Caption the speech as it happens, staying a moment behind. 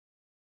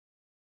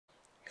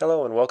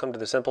Hello and welcome to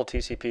the Simple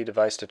TCP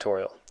device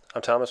tutorial.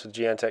 I'm Thomas with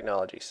GN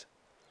Technologies.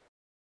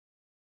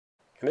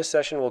 In this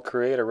session we'll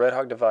create a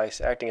REDHAWK device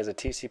acting as a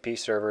TCP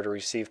server to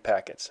receive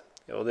packets.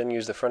 It will then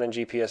use the front-end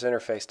GPS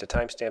interface to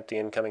timestamp the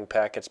incoming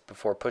packets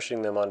before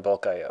pushing them on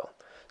BULKIO.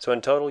 So in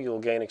total you will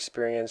gain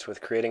experience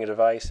with creating a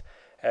device,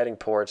 adding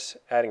ports,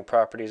 adding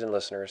properties and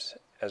listeners,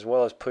 as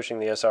well as pushing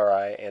the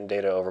SRI and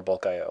data over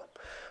BULKIO.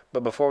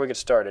 But before we get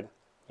started,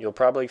 you'll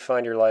probably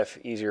find your life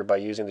easier by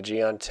using the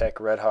GN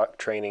Tech REDHAWK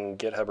training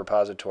GitHub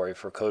repository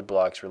for code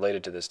blocks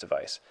related to this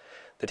device.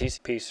 The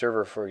TCP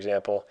server, for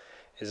example,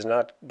 is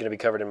not going to be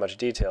covered in much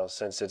detail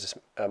since it's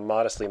a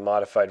modestly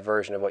modified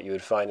version of what you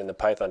would find in the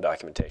Python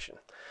documentation.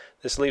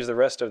 This leaves the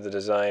rest of the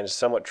design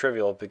somewhat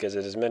trivial because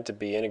it is meant to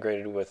be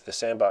integrated with the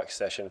Sandbox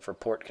session for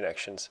Port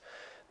Connections,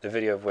 the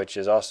video of which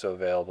is also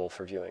available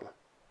for viewing.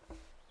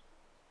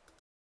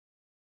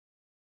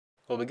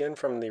 We'll begin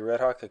from the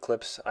REDHAWK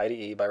Eclipse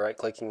IDE by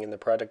right-clicking in the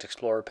Project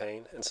Explorer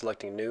pane and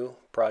selecting New,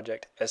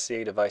 Project,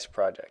 SCA Device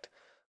Project.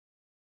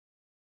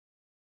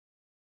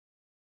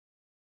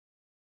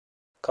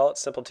 Call it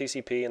Simple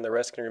TCP and the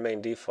rest can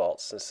remain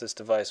default since this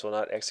device will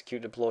not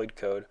execute deployed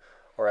code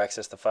or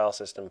access the file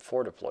system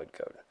for deployed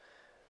code.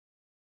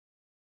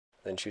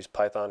 Then choose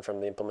Python from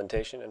the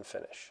implementation and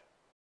finish.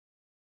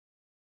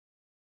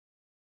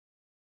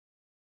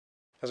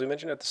 As we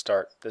mentioned at the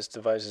start, this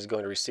device is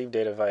going to receive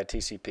data via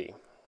TCP.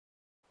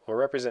 We'll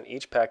represent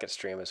each packet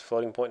stream as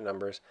floating point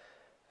numbers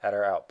at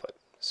our output.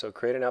 So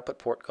create an output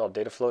port called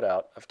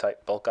datafloat_out of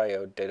type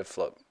BULKIO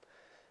datafloat.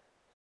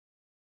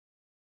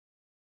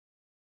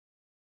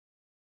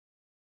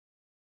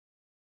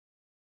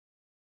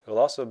 It will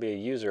also be a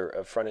user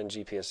of front-end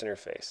GPS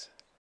interface.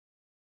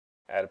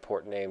 Add a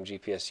port name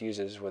GPS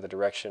uses with a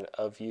direction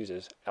of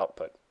uses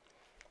output.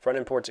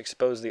 Front-end ports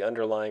expose the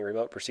underlying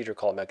remote procedure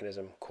call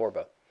mechanism,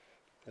 CORBA.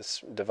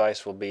 This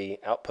device will be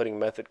outputting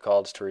method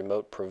calls to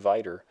remote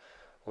provider,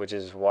 which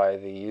is why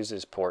the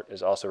uses port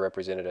is also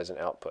represented as an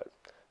output.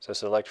 So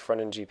select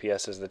front-end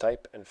GPS as the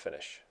type and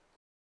finish.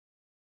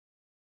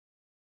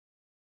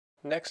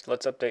 Next,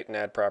 let's update and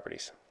add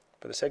properties.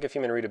 For the sake of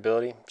human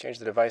readability, change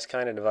the device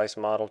kind and device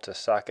model to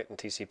socket and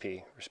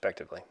TCP,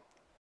 respectively.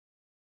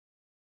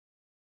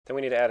 Then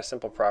we need to add a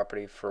simple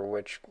property for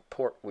which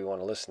port we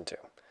want to listen to.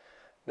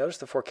 Notice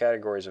the four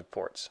categories of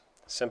ports: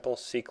 simple,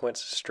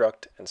 sequence,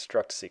 struct, and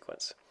struct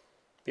sequence.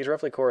 These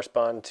roughly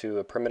correspond to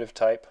a primitive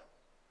type,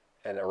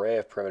 an array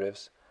of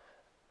primitives,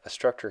 a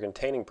structure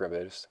containing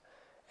primitives,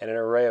 and an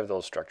array of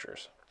those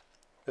structures.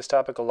 This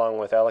topic, along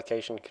with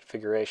allocation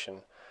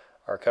configuration,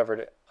 are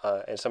covered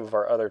in some of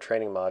our other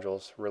training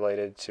modules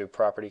related to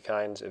property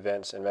kinds,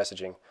 events, and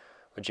messaging,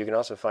 which you can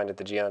also find at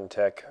the GN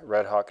Tech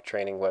REDHAWK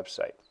training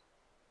website.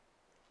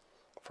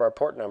 For our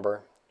port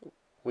number,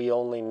 we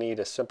only need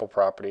a simple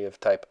property of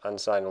type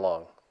unsigned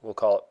long. We'll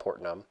call it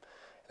port num, and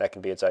that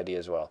can be its ID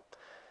as well.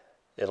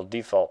 It'll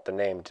default the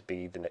name to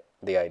be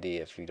the ID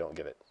if you don't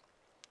give it.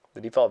 The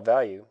default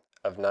value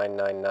of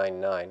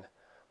 9999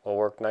 will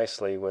work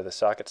nicely with a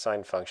socket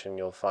sign function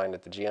you'll find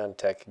at the GN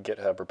Tech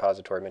GitHub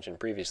repository mentioned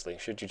previously,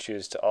 should you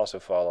choose to also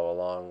follow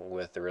along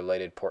with the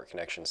related Port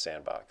Connections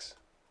Sandbox.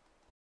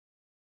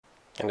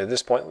 And at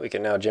this point, we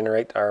can now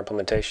generate our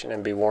implementation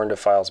and be warned of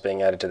files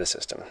being added to the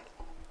system.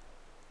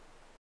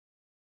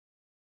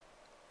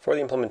 For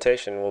the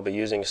implementation, we'll be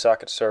using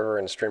socket server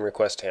and stream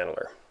request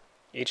handler.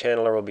 Each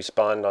handler will be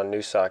spawned on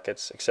new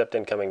sockets, accept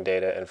incoming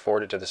data, and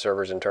forward it to the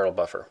server's internal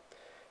buffer.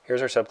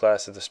 Here's our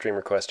subclass of the stream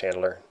request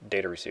handler,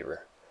 data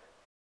receiver.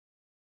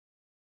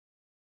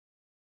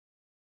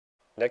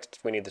 Next,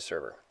 we need the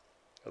server.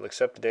 It will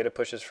accept the data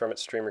pushes from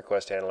its stream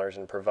request handlers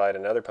and provide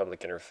another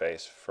public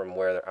interface from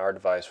where our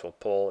device will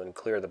pull and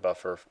clear the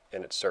buffer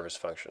in its service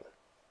function.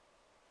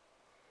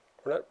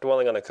 We're not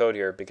dwelling on the code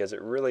here because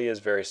it really is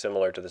very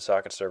similar to the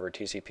socket server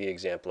TCP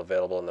example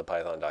available in the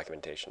Python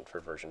documentation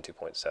for version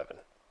 2.7.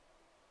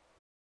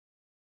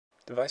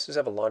 Devices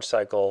have a launch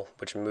cycle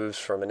which moves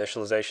from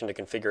initialization to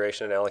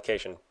configuration and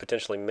allocation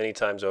potentially many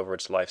times over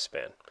its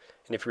lifespan.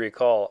 And if you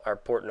recall, our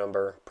port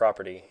number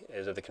property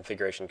is of the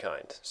configuration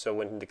kind. So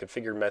when the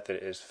configure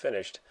method is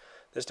finished,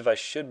 this device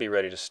should be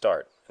ready to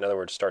start. In other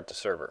words, start the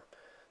server.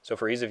 So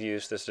for ease of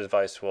use, this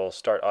device will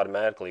start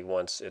automatically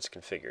once it's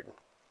configured.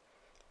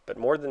 But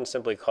more than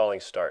simply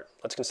calling start,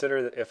 let's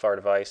consider that if our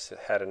device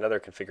had another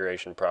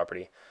configuration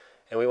property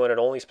and we wanted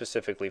only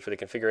specifically for the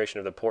configuration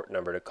of the port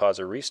number to cause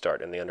a restart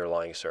in the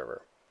underlying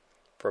server.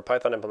 For a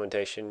Python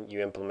implementation,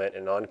 you implement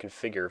an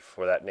onConfigure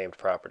for that named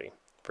property.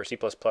 For C++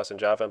 and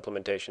Java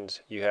implementations,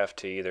 you have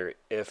to either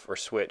if or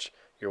switch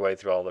your way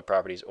through all the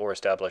properties or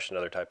establish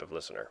another type of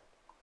listener.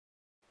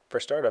 For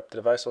startup, the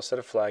device will set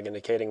a flag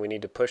indicating we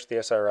need to push the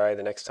SRI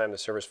the next time the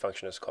service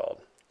function is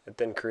called. It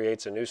then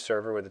creates a new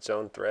server with its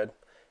own thread,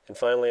 and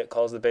finally it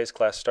calls the base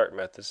class start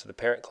method so the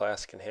parent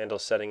class can handle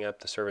setting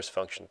up the service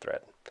function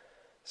thread.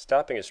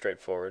 Stopping is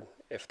straightforward.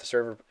 If the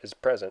server is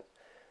present,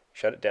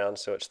 shut it down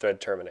so its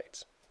thread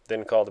terminates.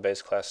 Then call the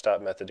base class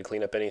stop method to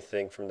clean up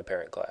anything from the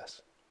parent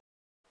class.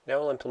 Now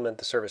we'll implement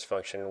the service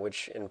function,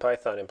 which in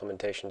Python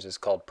implementations is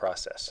called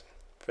process.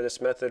 For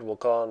this method, we'll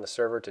call on the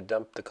server to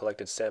dump the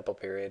collected sample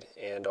period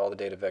and all the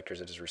data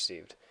vectors it has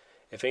received.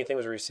 If anything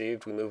was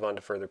received, we move on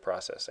to further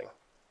processing.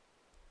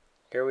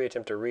 Here we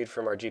attempt to read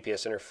from our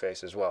GPS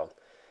interface as well.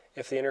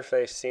 If the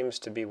interface seems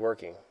to be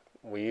working,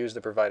 we use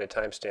the provided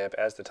timestamp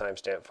as the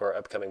timestamp for our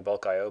upcoming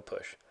BULKIO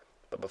push.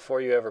 But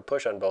before you ever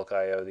push on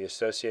BULKIO, the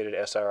associated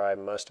SRI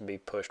must be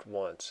pushed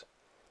once.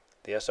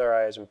 The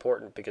SRI is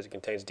important because it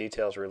contains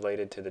details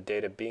related to the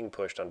data being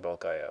pushed on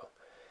BULKIO.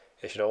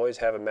 It should always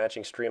have a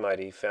matching stream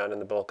ID found in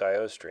the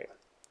BULKIO stream.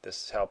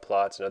 This is how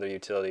plots and other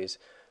utilities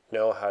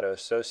know how to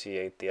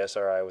associate the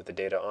SRI with the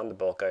data on the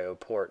BULKIO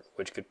port,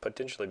 which could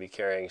potentially be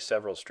carrying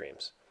several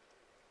streams.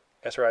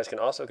 SRIs can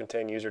also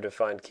contain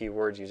user-defined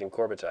keywords using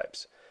Corba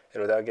types,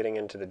 and without getting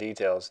into the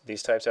details,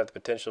 these types have the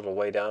potential to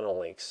weigh down on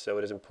links, so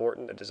it is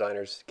important that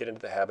designers get into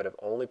the habit of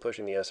only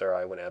pushing the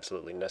SRI when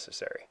absolutely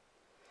necessary.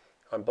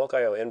 On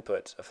BULKIO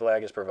inputs, a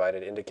flag is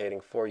provided indicating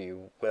for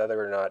you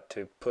whether or not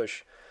to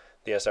push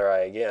the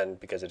SRI again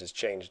because it has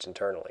changed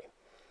internally.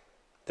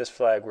 This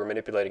flag we're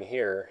manipulating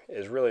here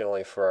is really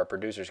only for our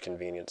producer's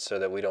convenience so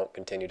that we don't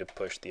continue to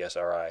push the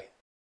SRI.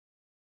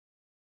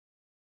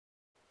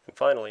 And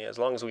finally, as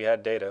long as we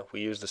had data,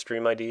 we use the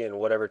stream ID and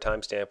whatever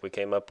timestamp we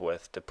came up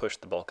with to push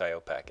the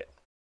BULKIO packet.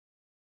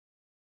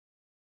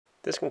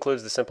 This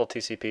concludes the Simple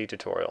TCP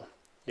tutorial.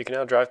 You can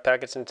now drive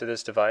packets into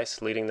this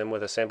device, leading them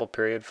with a sample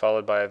period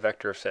followed by a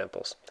vector of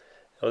samples.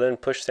 It will then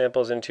push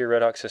samples into your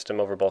REDHAWK system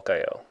over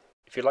BULKIO.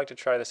 If you'd like to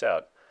try this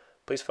out,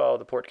 please follow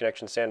the Port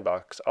Connections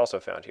Sandbox also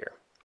found here.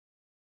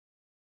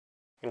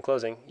 In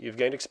closing, you've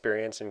gained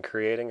experience in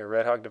creating a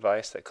REDHAWK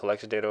device that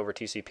collects data over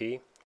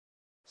TCP,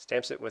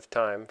 stamps it with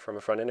time from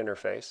a front-end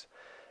interface,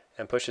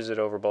 and pushes it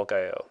over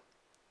BULKIO.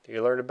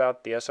 You learned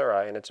about the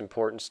SRI and its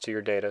importance to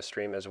your data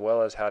stream, as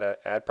well as how to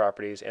add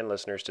properties and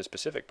listeners to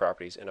specific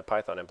properties in a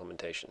Python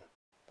implementation.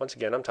 Once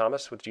again, I'm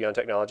Thomas with Geon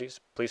Technologies.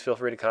 Please feel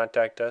free to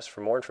contact us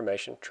for more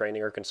information,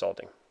 training, or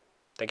consulting.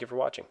 Thank you for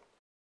watching.